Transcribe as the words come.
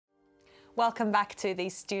Welcome back to the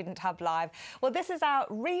Student Hub Live. Well, this is our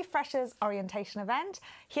Refreshers Orientation event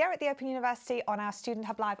here at the Open University on our Student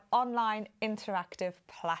Hub Live online interactive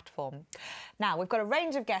platform. Now, we've got a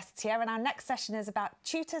range of guests here and our next session is about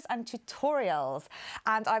tutors and tutorials.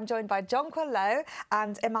 And I'm joined by Jonquil, Lowe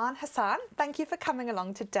and Hassan. Thank you for coming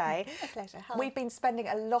along today. A pleasure. Hi. We've been spending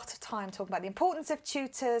a lot of time talking about the importance of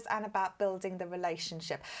tutors and about building the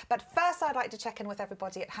relationship. But first, I'd like to check in with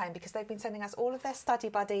everybody at home because they've been sending us all of their study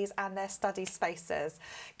buddies and their study spaces.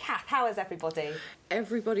 Kath, how is everybody?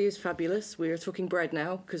 Everybody is fabulous. We are talking bread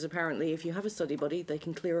now because apparently if you have a study buddy, they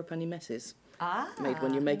can clear up any messes made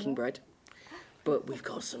when you're making bread. But we've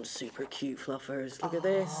got some super cute fluffers. Look at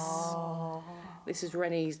this. This is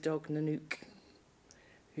Rennie's dog, Nanook,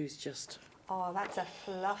 who's just... Oh, that's a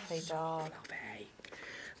fluffy dog. Fluffy.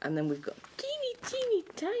 And then we've got teeny,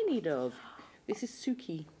 tiny dog. This is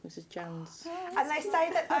Suki. This is Jan's. And they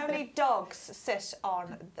say that only dogs sit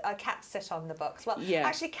on, cats sit on the books. Well, yeah.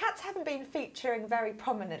 Actually, cats haven't been featuring very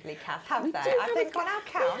prominently, Kath, have We they? do I have think on our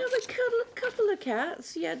count. We have a couple of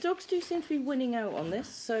cats. Yeah, dogs do seem to be winning out on this.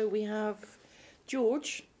 So we have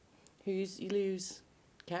George, who's Lou's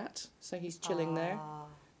cat. So he's chilling there,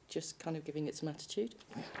 just kind of giving it some attitude.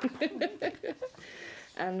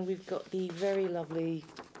 And we've got the very lovely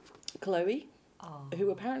Chloe, who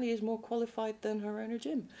apparently is more qualified than her owner,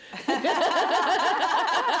 Jim.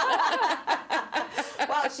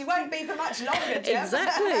 Well, she won't be for much longer, Jim.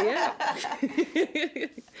 Exactly, yeah.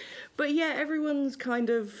 But yeah, everyone's kind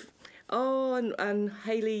of... Oh, and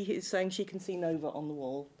Hayley is saying she can see Nova on the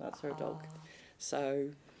wall. That's her dog. So...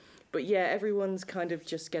 But yeah, everyone's kind of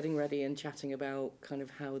just getting ready and chatting about kind of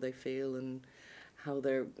how they feel and how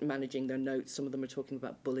they're managing their notes. Some of them are talking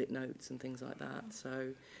about bullet notes and things like that.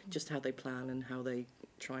 So just how they plan and how they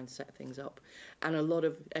try and set things up. And a lot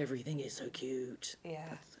of everything is so cute. Yeah.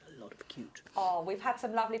 That's a lot of cute. Oh, we've had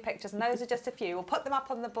some lovely pictures and those are just a few. We'll put them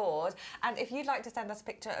up on the board. And if you'd like to send us a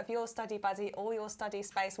picture of your study buddy or your study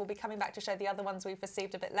space, we'll be coming back to show the other ones we've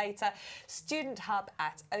received a bit later.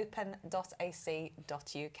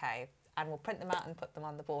 studenthub@open.ac.uk. And we'll print them out and put them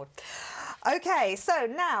on the board. OK, so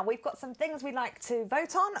now we've got some things we'd like to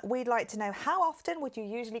vote on. We'd like to know how often would you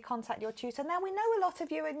usually contact your tutor? Now, we know a lot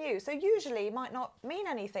of you are new, so usually it might not mean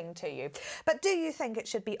anything to you. But do you think it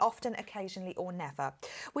should be often, occasionally or never?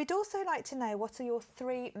 We'd also like to know what are your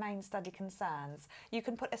 3 main study concerns. You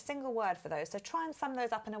can put a single word for those, so try and sum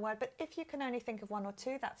those up in a word. But if you can only think of 1 or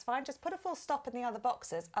 2, that's fine. Just put a full stop in the other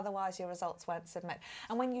boxes, otherwise your results won't submit.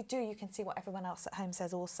 And when you do, you can see what everyone else at home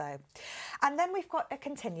says also. And then we've got a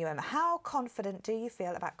continuum. How confident do you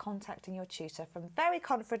feel about contacting your tutor, from very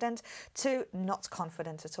confident to not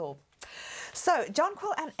confident at all? So,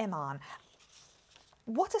 Jonquil and Ieman,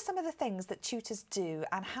 what are some of the things that tutors do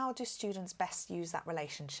and how do students best use that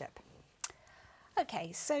relationship?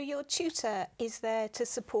 Okay, so your tutor is there to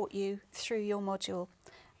support you through your module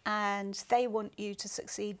and they want you to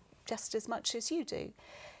succeed just as much as you do.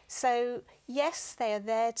 So yes, they are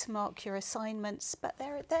there to mark your assignments, but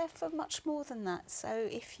they're there for much more than that. So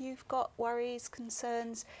if you've got worries,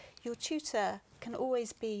 concerns, your tutor can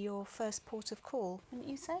always be your first port of call, wouldn't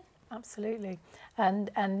you say? Absolutely,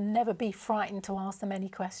 and never be frightened to ask them any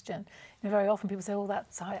question. You know, very often people say, "Oh,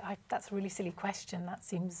 that's a really silly question. That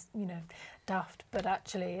seems, you know, daft." But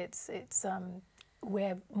actually, it's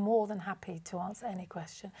we're more than happy to answer any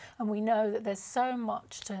question, and we know that there's so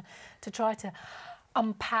much to try to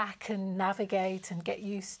unpack and navigate and get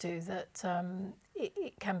used to that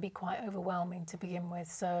it can be quite overwhelming to begin with.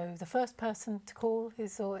 So the first person to call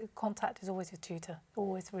contact is always your tutor,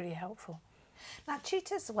 always really helpful. Now,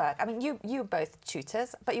 tutors work. I mean, you both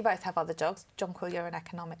tutors, but you both have other jobs. Jonquil, you're in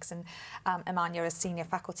economics, and Ieman, you're a senior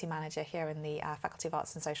faculty manager here in the Faculty of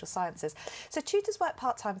Arts and Social Sciences. So tutors work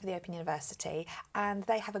part-time for the Open University, and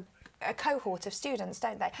they have a cohort of students,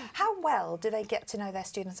 don't they? How well do they get to know their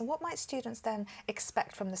students, and what might students then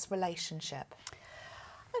expect from this relationship?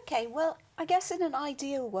 Okay, well, I guess in an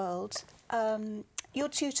ideal world, your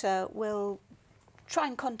tutor will try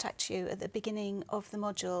and contact you at the beginning of the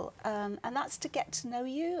module, and that's to get to know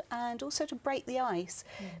you and also to break the ice,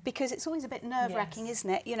 because it's always a bit nerve-wracking, isn't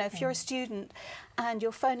it? You know, if you're a student and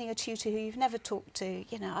you're phoning a tutor who you've never talked to,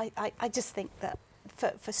 you know, I just think that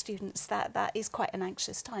for students that is quite an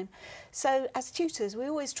anxious time. So as tutors, we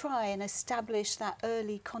always try and establish that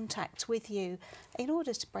early contact with you in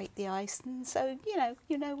order to break the ice. And so, you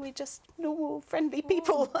know, we're just normal, friendly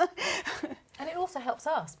people. And it also helps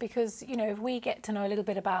us because, you know, if we get to know a little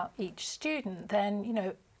bit about each student, then, you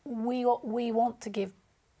know, we want to give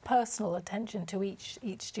personal attention to each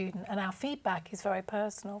student, and our feedback is very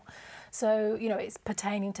personal. So, you know, it's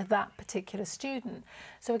pertaining to that particular student.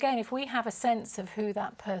 So again, if we have a sense of who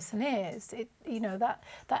that person is, it, you know, that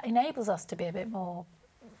enables us to be a bit more,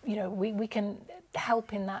 you know, we can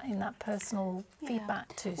help in that personal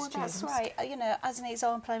feedback to well, students. That's right. You know, as an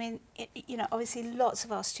example, I mean, you know, obviously lots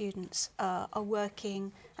of our students are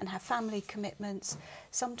working and have family commitments.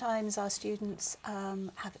 Sometimes our students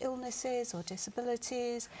have illnesses or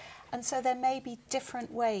disabilities, and so there may be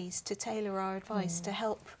different ways to tailor our advice to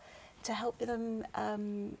help them,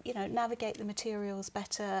 you know, navigate the materials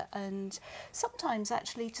better, and sometimes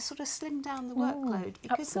actually to sort of slim down the workload,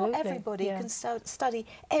 because not everybody can study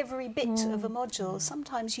every bit of a module.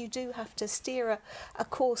 Sometimes you do have to steer a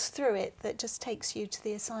course through it that just takes you to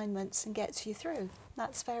the assignments and gets you through.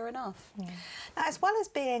 That's fair enough. Now, as well as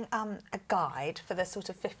being a guide for the sort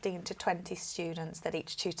of 15 to 20 students that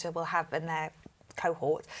each tutor will have in their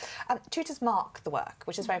cohort, tutors mark the work,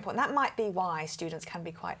 which is very important. That might be why students can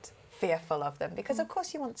be quite fearful of them, because of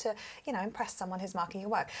course you want to, you know, impress someone who's marking your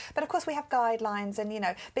work. But of course we have guidelines, and, you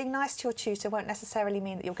know, being nice to your tutor won't necessarily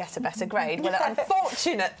mean that you'll get a better grade, will it?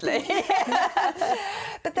 Unfortunately.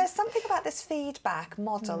 But there's something about this feedback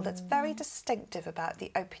model that's very distinctive about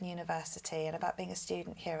the Open University and about being a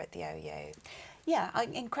student here at the OU. Yeah,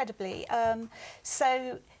 incredibly.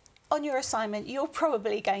 So on your assignment, you're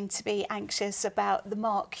probably going to be anxious about the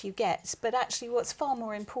mark you get, but actually what's far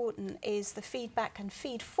more important is the feedback and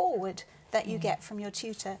feed forward that you get from your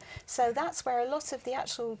tutor. So that's where a lot of the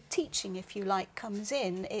actual teaching, if you like, comes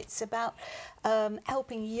in. It's about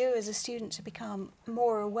helping you as a student to become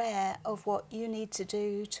more aware of what you need to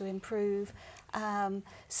do to improve.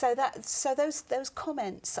 So those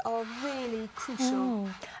comments are really crucial.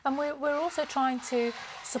 And we're also trying to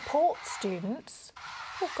support students.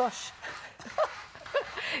 Oh gosh,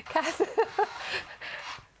 Kath.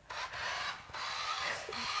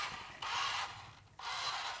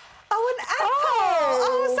 Oh, an apple!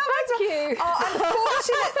 Oh, thank you. Oh,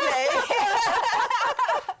 unfortunately.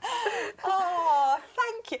 Oh,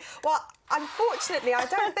 thank you. Well, unfortunately, I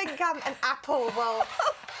don't think an apple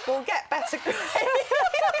will get better grades.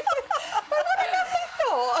 But what a lovely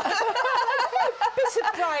thought. Bit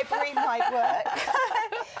of bribery might work.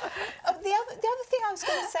 The other thing I was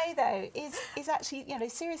going to say though is actually, you know,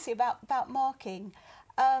 seriously about marking.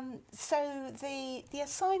 So the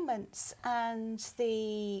assignments and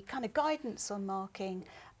the kind of guidance on marking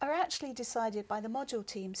are actually decided by the module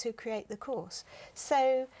teams who create the course.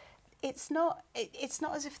 So it's not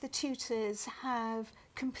as if the tutors have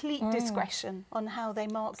complete discretion on how they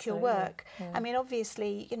mark your work. I mean,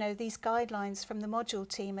 obviously, you know, these guidelines from the module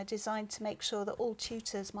team are designed to make sure that all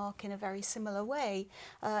tutors mark in a very similar way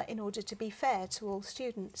in order to be fair to all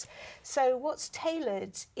students. So what's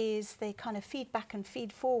tailored is the kind of feedback and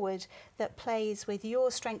feed forward that plays with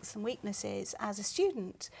your strengths and weaknesses as a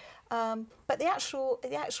student. But the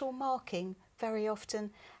actual marking very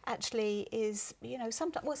often actually is, you know,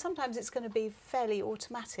 sometimes it's going to be fairly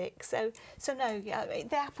automatic. So no,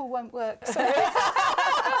 the apple won't work. So.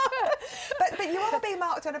 But you are being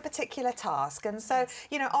marked on a particular task, and so,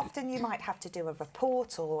 you know, often you might have to do a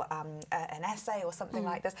report or an essay or something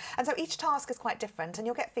like this, and so each task is quite different, and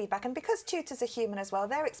you'll get feedback. And because tutors are human as well,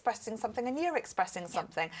 they're expressing something and you're expressing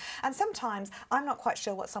something, and sometimes I'm not quite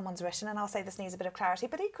sure what someone's written, and I'll say this needs a bit of clarity,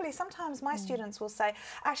 but equally sometimes my students will say,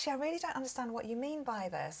 actually, I really don't understand what you mean by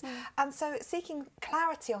this. And so seeking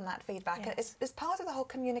clarity on that feedback is part of the whole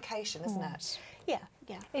communication, isn't it? Yeah.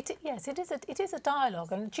 Yes, it is a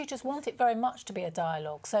dialogue, and tutors want it very much to be a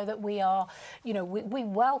dialogue, so that we are, you know, we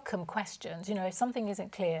welcome questions. You know, if something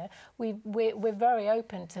isn't clear, we're very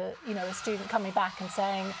open to, you know, a student coming back and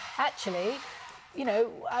saying, actually, you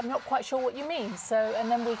know, I'm not quite sure what you mean. So,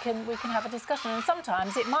 and then we can have a discussion. And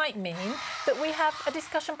sometimes it might mean that we have a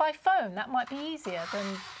discussion by phone. That might be easier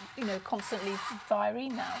than, you know, constantly via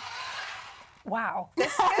email. Wow.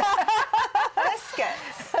 Biscuits.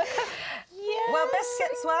 Yes. Well,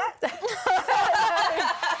 biscuits work.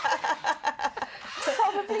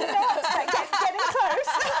 Probably not. Getting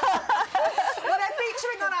close. Well, they're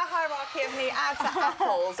featuring on our hierarchy of the ads at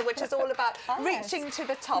apples, which is all about reaching to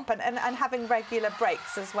the top and having regular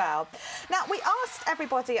breaks as well. Now, we asked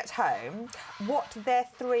everybody at home what their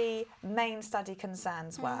 3 main study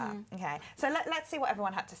concerns were. Okay, so let's see what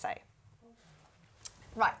everyone had to say.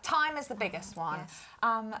 Right, time is the biggest one. Yes.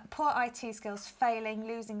 Poor IT skills, failing,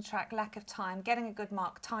 losing track, lack of time, getting a good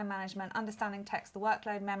mark, time management, understanding text, the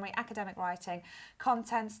workload, memory, academic writing,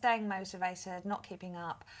 content, staying motivated, not keeping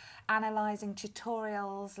up, analysing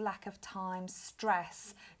tutorials, lack of time,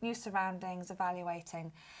 stress, new surroundings,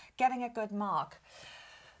 evaluating, getting a good mark.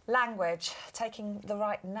 Language, taking the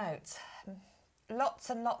right notes, lots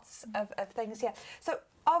and lots of things here. So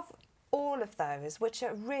of all of those, which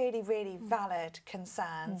are really, really valid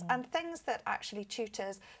concerns and things that actually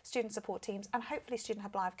tutors, student support teams and hopefully Student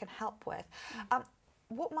Hub Live can help with,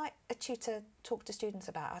 what might a tutor talk to students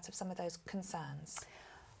about out of some of those concerns?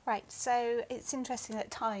 Right, so it's interesting that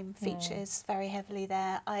time features very heavily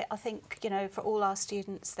there. I think, you know, for all our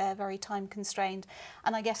students, they're very time constrained.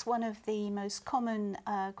 And I guess one of the most common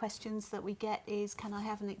questions that we get is, can I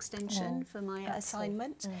have an extension for my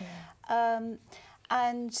assignment?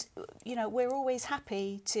 And, you know, we're always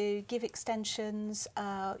happy to give extensions,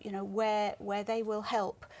 you know, where they will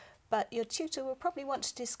help. But your tutor will probably want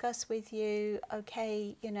to discuss with you,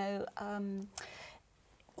 okay, you know,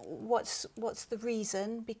 what's the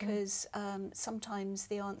reason, because sometimes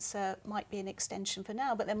the answer might be an extension for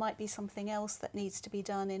now, but there might be something else that needs to be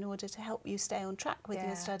done in order to help you stay on track with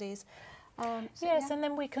your studies. Yes, and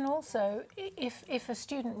then we can also, if a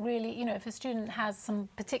student really, you know, if a student has some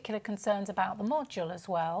particular concerns about the module as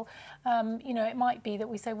well, you know, it might be that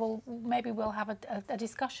we say, well, maybe we'll have a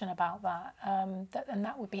discussion about that, and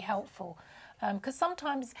that would be helpful. Because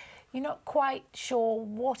sometimes you're not quite sure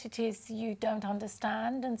what it is you don't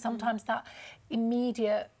understand, and sometimes that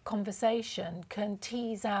immediate conversation can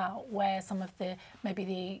tease out where some of the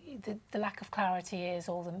maybe the lack of clarity is,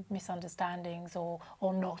 or the misunderstandings, or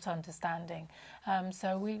not understanding.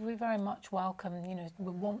 So we very much welcome, you know,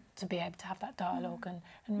 we want to be able to have that dialogue and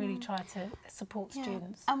really try to support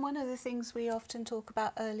students. And one of the things we often talk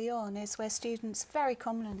about early on is where students very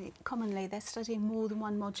commonly they're studying more than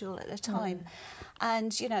one module at a time.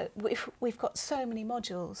 And, you know, we've got so many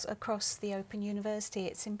modules across the Open University,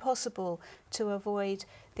 it's impossible to avoid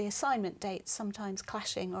the assignment dates sometimes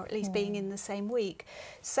clashing, or at least being in the same week.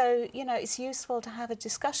 So, you know, it's useful to have a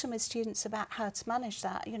discussion with students about how to manage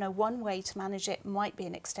that. You know, one way to manage it might be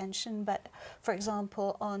an extension, but for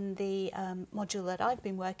example, on the module that I've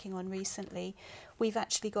been working on recently, we've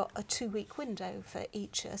actually got a 2-week window for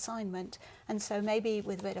each assignment. And so maybe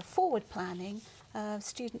with a bit of forward planning,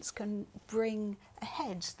 students can bring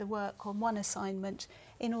ahead the work on one assignment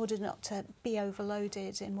in order not to be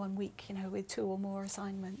overloaded in 1 week, you know, with 2 or more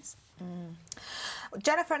assignments.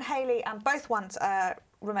 Jennifer and Hayley both want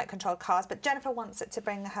remote controlled cars, but Jennifer wants it to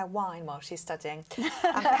bring her wine while she's studying.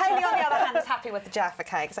 Hayley, on the other hand, is happy with the Jaffa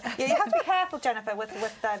cake. So you have to be careful, Jennifer, with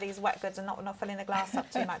these wet goods and not filling the glass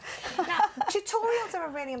up too much. Now, tutorials are a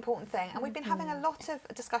really important thing, and we've been having a lot of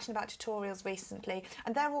discussion about tutorials recently,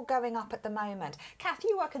 and they're all going up at the moment. Kath,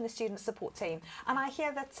 you work in the student support team, and I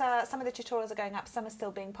hear that some of the tutorials are going up, some are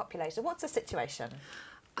still being populated. What's the situation?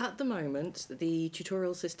 At the moment, the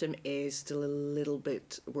tutorial system is still a little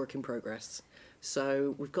bit work in progress.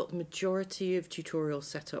 So we've got the majority of tutorials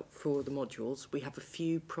set up for the modules. We have a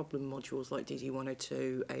few problem modules like DD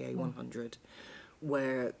 102, AA 100,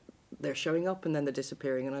 where they're showing up and then they're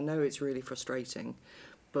disappearing. And I know it's really frustrating,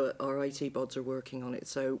 but our IT bods are working on it.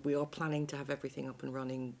 So we are planning to have everything up and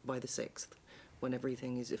running by the 6th, when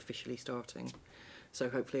everything is officially starting. So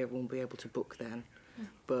hopefully everyone will be able to book then.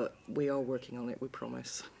 But we are working on it, we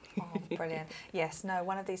promise. Oh, brilliant. Yes, no,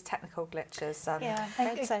 one of these technical glitches.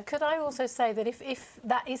 Could I also say that if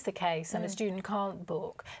that is the case and a student can't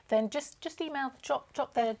book, then just email,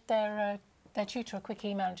 drop their tutor a quick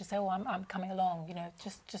email and just say, oh, I'm coming along, you know,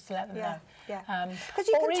 just to let them know. Because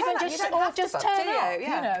you can turn up, you don't have to book, turn do up, you?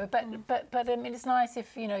 You know, but I mean, it's nice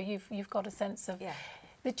if, you know, you've got a sense of,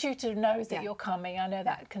 the tutor knows that you're coming. I know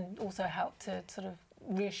that can also help to sort of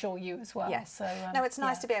reassure you as well. Yes. So, no, it's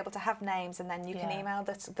nice to be able to have names, and then you can email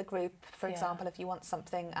the group, for example, if you want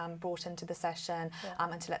something brought into the session,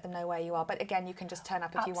 and to let them know where you are. But again, you can just turn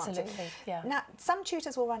up if you want to. Yeah. Now, some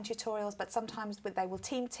tutors will run tutorials, but sometimes they will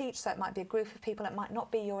team teach, so it might be a group of people. It might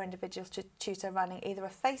not be your individual tutor running either a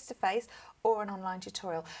face-to-face or an online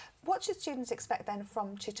tutorial. What should students expect then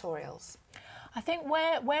from tutorials? I think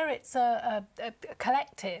where it's a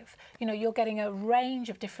collective, you know, you're getting a range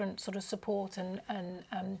of different sort of support and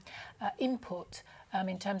input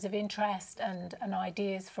in terms of interest and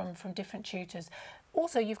ideas from different tutors.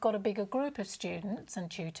 Also, you've got a bigger group of students and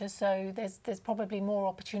tutors, so there's probably more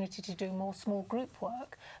opportunity to do more small group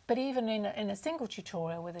work. But even in a single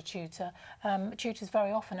tutorial with a tutor, tutors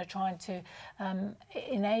very often are trying to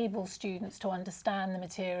enable students to understand the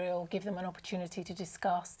material, give them an opportunity to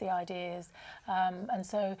discuss the ideas, and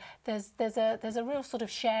so there's a real sort of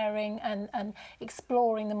sharing and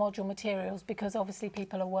exploring the module materials, because obviously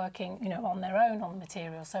people are working, you know, on their own on the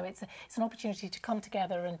material. So it's an opportunity to come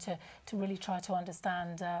together and to really try to understand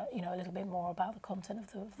understand, you know, a little bit more about the content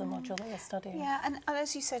of the module that they're studying. Yeah, and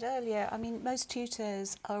as you said earlier, I mean, most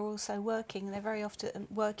tutors are also working, and they're very often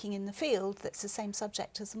working in the field that's the same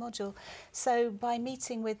subject as the module. So by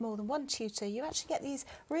meeting with more than one tutor, you actually get these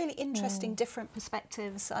really interesting different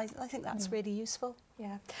perspectives. I think that's really useful.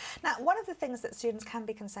 Yeah. Now, one of the things that students can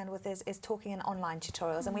be concerned with is talking in online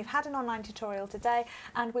tutorials, and we've had an online tutorial today,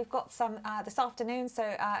 and we've got some this afternoon. So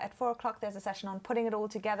at 4 o'clock, there's a session on putting it all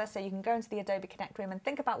together. So you can go into the Adobe Connect room and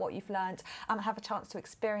think about what you've learnt, and have a chance to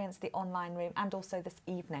experience the online room, and also this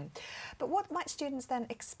evening. But what might students then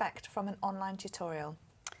expect from an online tutorial?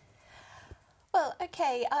 Well,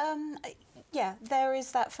 okay, yeah, there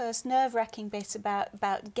is that first nerve-wracking bit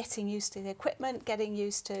about getting used to the equipment, getting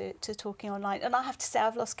used to talking online. And I have to say,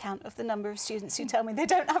 I've lost count of the number of students who tell me they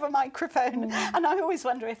don't have a microphone. And I always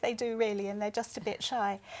wonder if they do really, and they're just a bit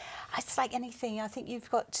shy. It's like anything, I think you've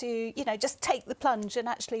got to, you know, just take the plunge, and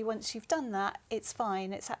actually once you've done that, it's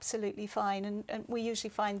fine, it's absolutely fine. And we usually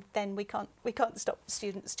find then we can't stop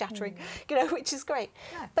students chattering, you know, which is great.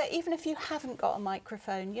 No. But even if you haven't got a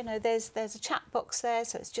microphone, you know, there's a chat box there,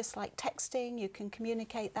 so it's just like texting, you can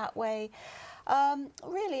communicate that way.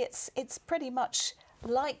 Really, it's pretty much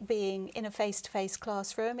like being in a face-to-face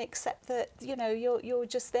classroom, except that, you know, you're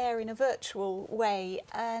just there in a virtual way,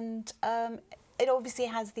 and it obviously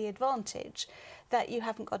has the advantage that you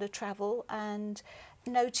haven't got to travel, and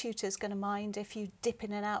no tutor's going to mind if you dip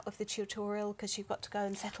in and out of the tutorial because you've got to go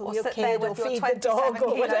and settle your kid or feed the dog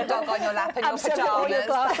or whatever. Dog on your lap in your pyjamas. Or your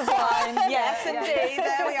glass of wine. Yes, indeed.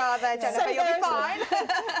 There we are there, Jennifer. So You'll be fine.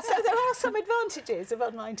 So there are some advantages of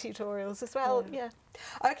online tutorials as well. Yeah.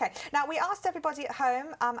 Okay. Now, we asked everybody at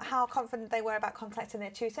home how confident they were about contacting their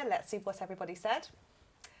tutor. Let's see what everybody said.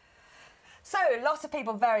 So, lots of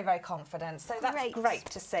people very, very confident. So that's great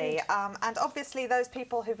to see. And obviously, those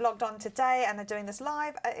people who've logged on today and are doing this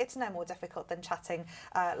live, it's no more difficult than chatting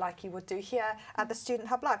like you would do here at the Student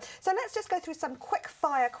Hub Live. So let's just go through some quick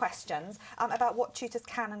fire questions about what tutors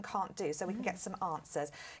can and can't do, so we can get some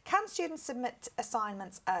answers. Can students submit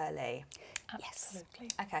assignments early? Absolutely.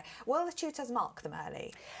 Okay. Will the tutors mark them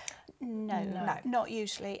early? No, not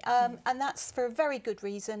usually. And that's for a very good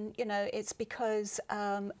reason. You know, it's because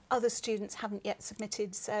other students haven't yet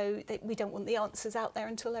submitted, so we don't want the answers out there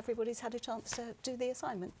until everybody's had a chance to do the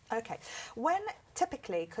assignment. Okay. When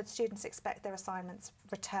typically could students expect their assignments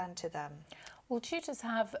returned to them? Well, tutors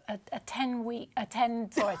have a 10-day. 10 weeks. That's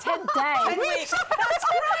great.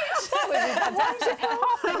 That would be fantastic.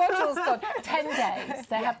 Half the module's gone. 10 days.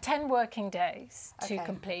 They have 10 working days to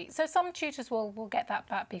complete. So some tutors will get that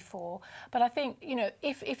back before. But I think, you know,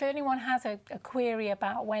 if anyone has a query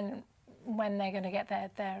about when they're going to get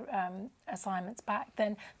their assignments back,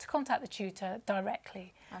 then to contact the tutor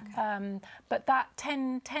directly. Okay. But that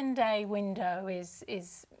 10-day window is,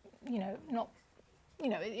 you know, not... You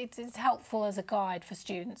know, it's helpful as a guide for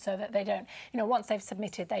students so that they don't, you know, once they've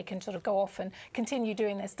submitted, they can sort of go off and continue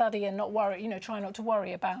doing their study and not worry, you know, try not to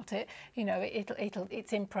worry about it. You know,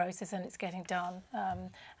 it's in process and it's getting done,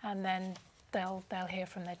 and then they'll hear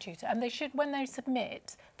from their tutor. And they should, when they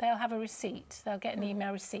submit, they'll have a receipt. They'll get an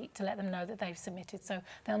email receipt to let them know that they've submitted, so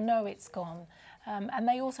they'll know it's gone. And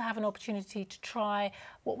they also have an opportunity to try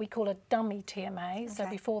what we call a dummy TMA. So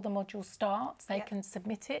before the module starts, they can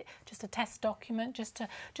submit it, just a test document, just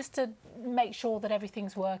to make sure that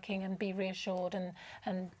everything's working and be reassured,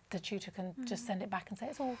 and the tutor can just send it back and say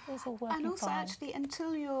it's all working fine. And also, actually,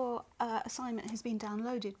 until your assignment has been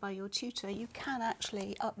downloaded by your tutor, you can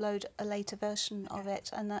actually upload a later version of it,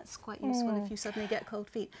 and that's quite useful if you suddenly get cold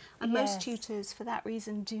feet. And most tutors, for that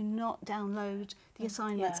reason, do not download the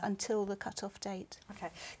assignments until the cut-off date. Okay.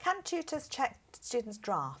 Can tutors check students'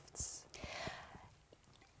 drafts?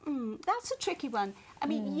 That's a tricky one. I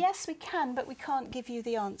mean, yes, we can, but we can't give you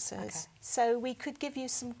the answers. Okay. So we could give you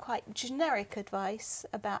some quite generic advice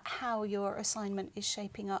about how your assignment is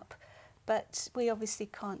shaping up, but we obviously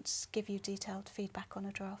can't give you detailed feedback on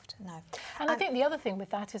a draft. No. And I think the other thing with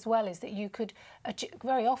that as well is that you could,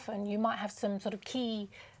 very often, you might have some sort of key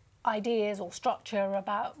ideas or structure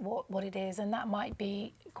about what it is, and that might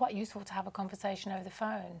be quite useful to have a conversation over the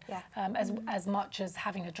phone, as much as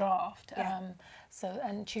having a draft.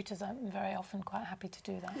 And tutors are very often quite happy to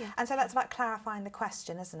do that. And so that's about clarifying the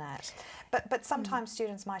question, isn't it? But sometimes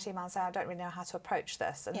students might email and say, I don't really know how to approach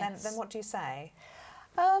this, and then what do you say?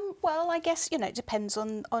 Well, I guess, you know, it depends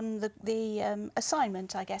on the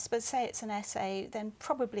assignment, I guess. But say it's an essay, then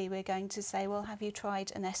probably we're going to say, well, have you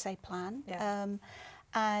tried an essay plan?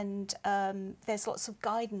 And there's lots of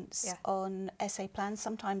guidance on essay plans,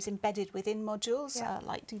 sometimes embedded within modules,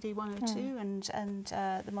 like DD 102 and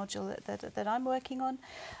the module that I'm working on.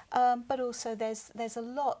 But also there's a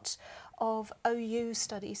lot of OU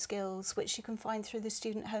study skills, which you can find through the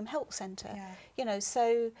Student Home Help Centre. Yeah. You know,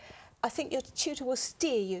 so I think your tutor will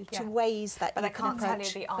steer you to ways that but you they can can't tell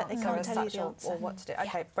approach, you the but they answer can't as tell you such the or answer. what to do.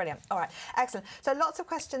 Okay, brilliant. All right, excellent. So lots of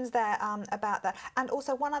questions there about that. And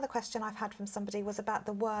also one other question I've had from somebody was about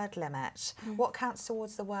the word limit. What counts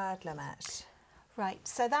towards the word limit? Right,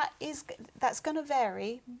 so that's going to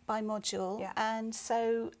vary by module, and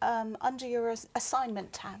so under your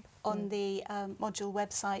assignment tab on the module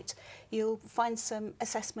website, you'll find some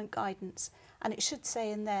assessment guidance, and it should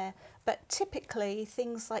say in there, but typically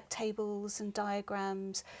things like tables and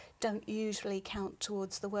diagrams don't usually count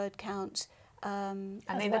towards the word count. And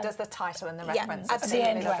neither does the title and the reference. Yeah, Absolutely. the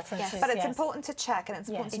end references, But it's important to check, and it's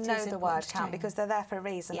important to know the word important to count check. because they're there for a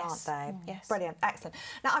reason, Yes. aren't they? Yes. Brilliant, excellent.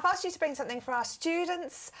 Now I've asked you to bring something for our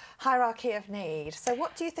students' hierarchy of need. So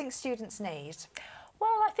what do you think students need? Well,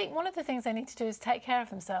 I think one of the things they need to do is take care of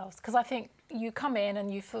themselves, because I think you come in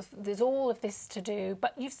and there's all of this to do,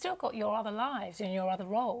 but you've still got your other lives and your other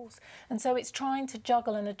roles. And so it's trying to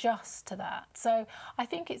juggle and adjust to that. So I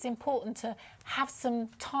think it's important to have some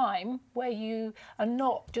time where you are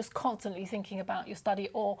not just constantly thinking about your study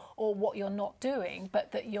or what you're not doing,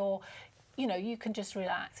 but that you can just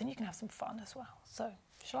relax and you can have some fun as well. So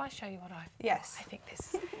shall I show you what I think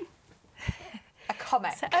this is? A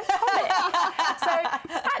comic. So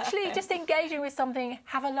actually just engaging with something,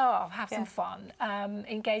 have a laugh, have some fun,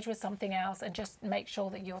 engage with something else and just make sure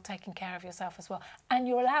that you're taking care of yourself as well. And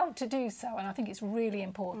you're allowed to do so, and I think it's really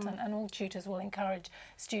important, and all tutors will encourage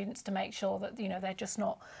students to make sure that they're just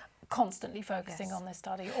not constantly focusing on their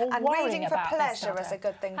study or and worrying reading for about their pleasure is study. a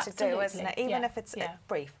good thing to do, Absolutely. isn't it? Even if it's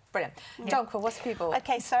brief. Brilliant. Jonquil, what's for you bought?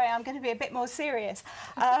 Okay, sorry, I'm going to be a bit more serious.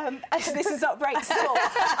 This is not breaks at all.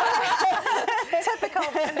 Typical.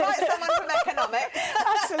 Invite someone from economics.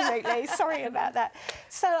 Absolutely. Sorry about that.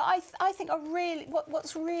 So I think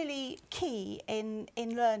what's really key in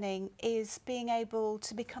learning is being able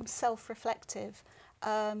to become self-reflective,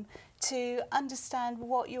 to understand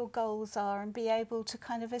what your goals are and be able to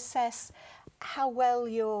kind of assess how well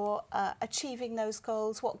you're achieving those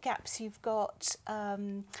goals, what gaps you've got,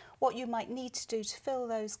 what you might need to do to fill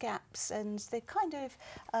those gaps, and the kind of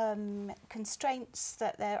constraints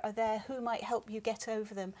that are there, who might help you get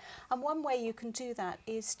over them. And one way you can do that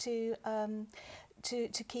is to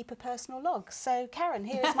keep a personal log. So Karen,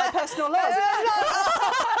 here is my personal log.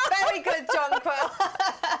 Very good, Jonquil.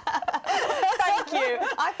 Thank you.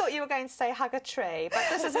 I thought you were going to say hug a tree, but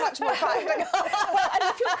this is much more practical. Well, and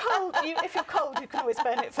if you're cold, you can always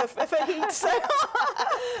burn it for heat. So.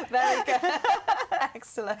 Very good.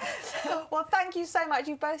 Excellent. Well, thank you so much.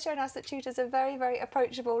 You've both shown us that tutors are very, very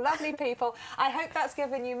approachable, lovely people. I hope that's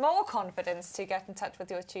given you more confidence to get in touch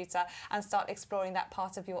with your tutor and start exploring that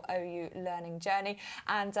part of your OU learning journey.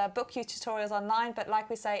 And book your tutorials online. But like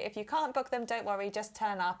we say, if you can't book them, don't worry, just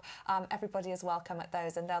turn up. Everybody is welcome at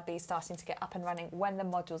those, and they'll be starting to get up and running when the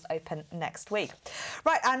modules open next week.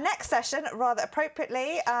 Right, our next session, rather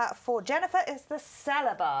appropriately for Jennifer, is the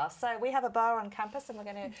cellar bar. So we have a bar on campus, and we're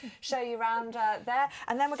going to show you around there.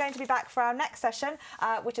 And then we're going to be back for our next session,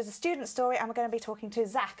 which is a student story, and we're going to be talking to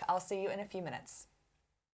Zach. I'll see you in a few minutes.